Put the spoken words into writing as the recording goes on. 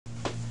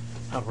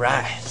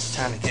Alright, it's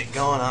time to get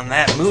going on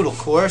that Moodle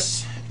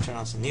course. Turn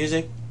on some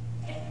music.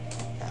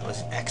 That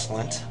was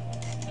excellent.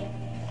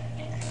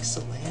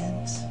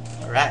 Excellent.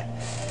 Alright.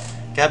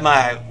 Got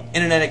my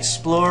Internet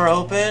Explorer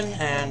open,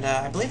 and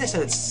I believe they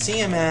said it's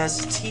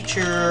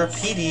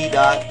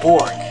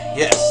cmsteacherpd.org.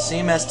 Yes,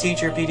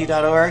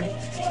 cmsteacherpd.org.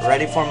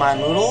 Ready for my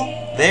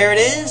Moodle. There it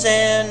is,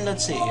 and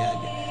let's see.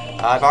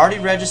 I've already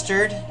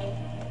registered.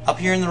 Up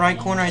here in the right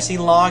corner I see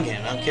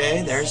login.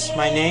 Okay, there's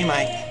my name.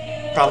 I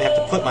probably have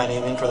to put my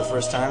name in for the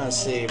first time. Let's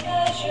see.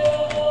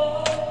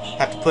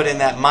 Have to put in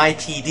that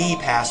myTD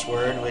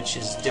password, which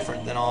is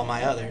different than all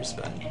my others,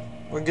 but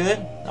we're good.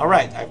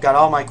 Alright, I've got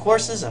all my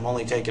courses. I'm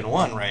only taking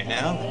one right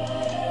now.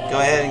 Go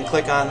ahead and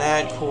click on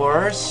that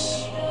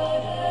course.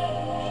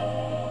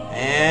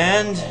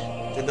 And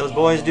did those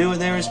boys do what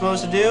they were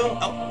supposed to do?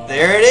 Oh,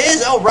 there it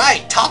is. Oh,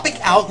 right. Topic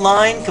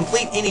outline.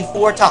 Complete any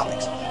 4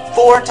 topics.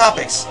 4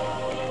 topics.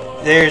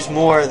 There's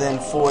more than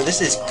 4.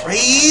 This is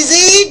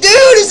crazy, dude.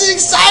 This is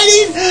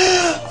exciting.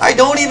 I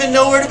don't even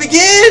know where to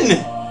begin.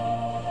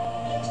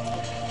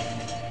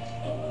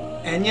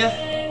 Enya?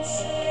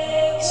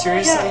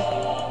 Seriously?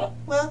 Yeah.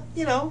 Well,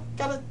 you know,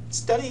 gotta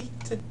study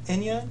to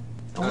Enya.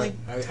 Only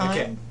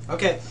time.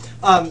 Okay.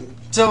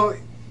 So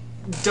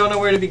don't know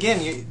where to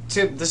begin.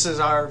 This is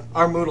our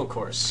Moodle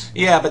course.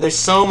 Yeah, but there's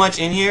so much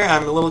in here.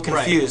 I'm a little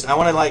confused.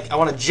 Right. I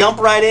want to jump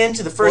right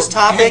into the first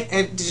topic.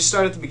 And did you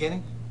start at the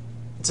beginning?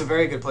 It's a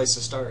very good place to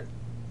start.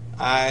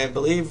 I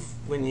believe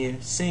when you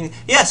sing.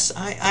 Yes,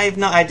 I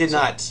did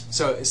not.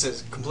 So it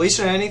says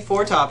completion of any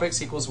 4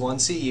 topics equals 1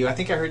 CEU. I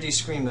think I heard you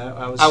scream that.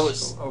 I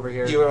was over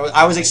here.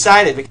 I was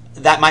excited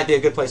because that might be a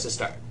good place to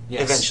start.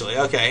 Yes. Eventually.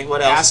 Okay.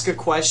 What else? Ask a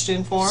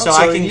question for them. So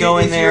I can go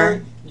in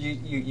there.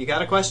 You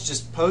got a question?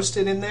 Just post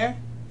it in there,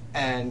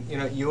 and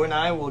you and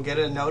I will get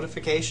a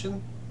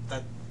notification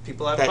that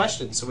people have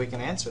questions, so we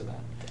can answer that.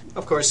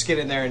 Of course, get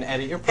in there and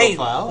edit your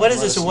profile. Hey, what is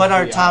this? What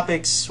are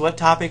topics? What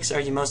topics are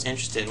you most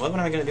interested in? What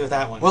am I going to do with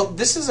that one? Well,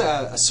 this is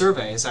a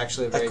survey. It's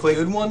actually a very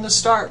good one to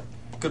start.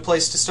 Good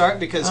place to start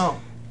because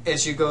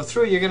as you go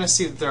through, you're going to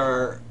see that there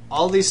are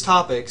all these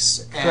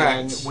topics,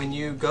 and when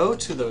you go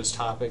to those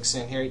topics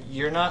in here,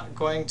 you're not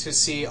going to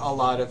see a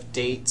lot of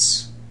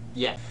dates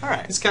yet. All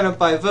right. It's kind of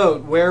by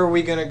vote. Where are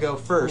we going to go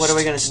first? What are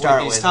we going to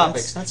start with? These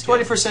topics. That's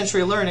 21st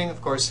Century Learning,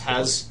 of course,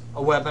 has a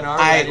webinar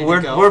ready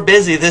to go. We're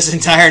busy this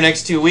entire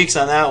next 2 weeks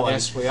on that one.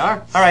 Yes, we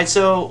are. All right,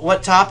 so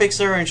what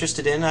topics are you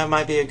interested in? That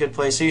might be a good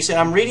place. So you said,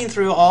 I'm reading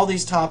through all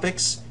these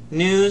topics.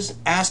 News,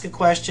 ask a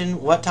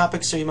question. What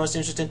topics are you most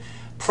interested in?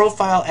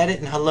 Profile, edit,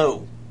 and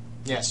hello.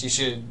 Yes, you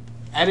should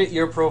edit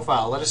your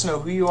profile. Let us know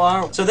who you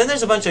are. So then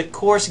there's a bunch of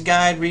course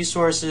guide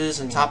resources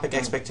and topic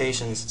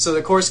expectations. So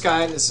the course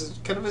guide is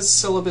kind of a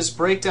syllabus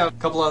breakdown.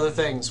 A couple other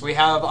things. We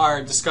have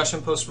our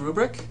discussion post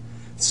rubric.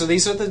 So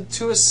these are the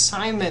 2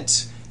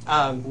 assignment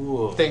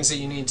things that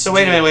you need to do. So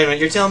wait a minute.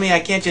 You're telling me I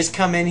can't just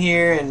come in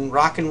here and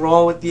rock and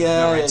roll with you?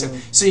 No,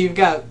 so you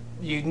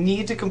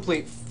need to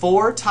complete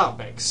 4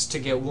 topics to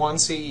get 1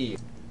 CE.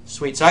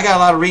 Sweet. So I got a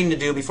lot of reading to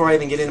do before I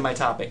even get into my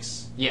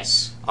topics.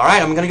 Yes. All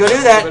right, I'm going to go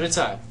do that. A bit of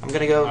time. I'm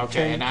going to go.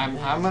 Okay, and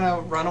I'm going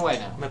to run away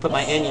now. I'm going to put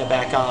my Enya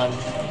back on,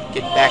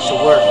 get back to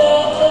work.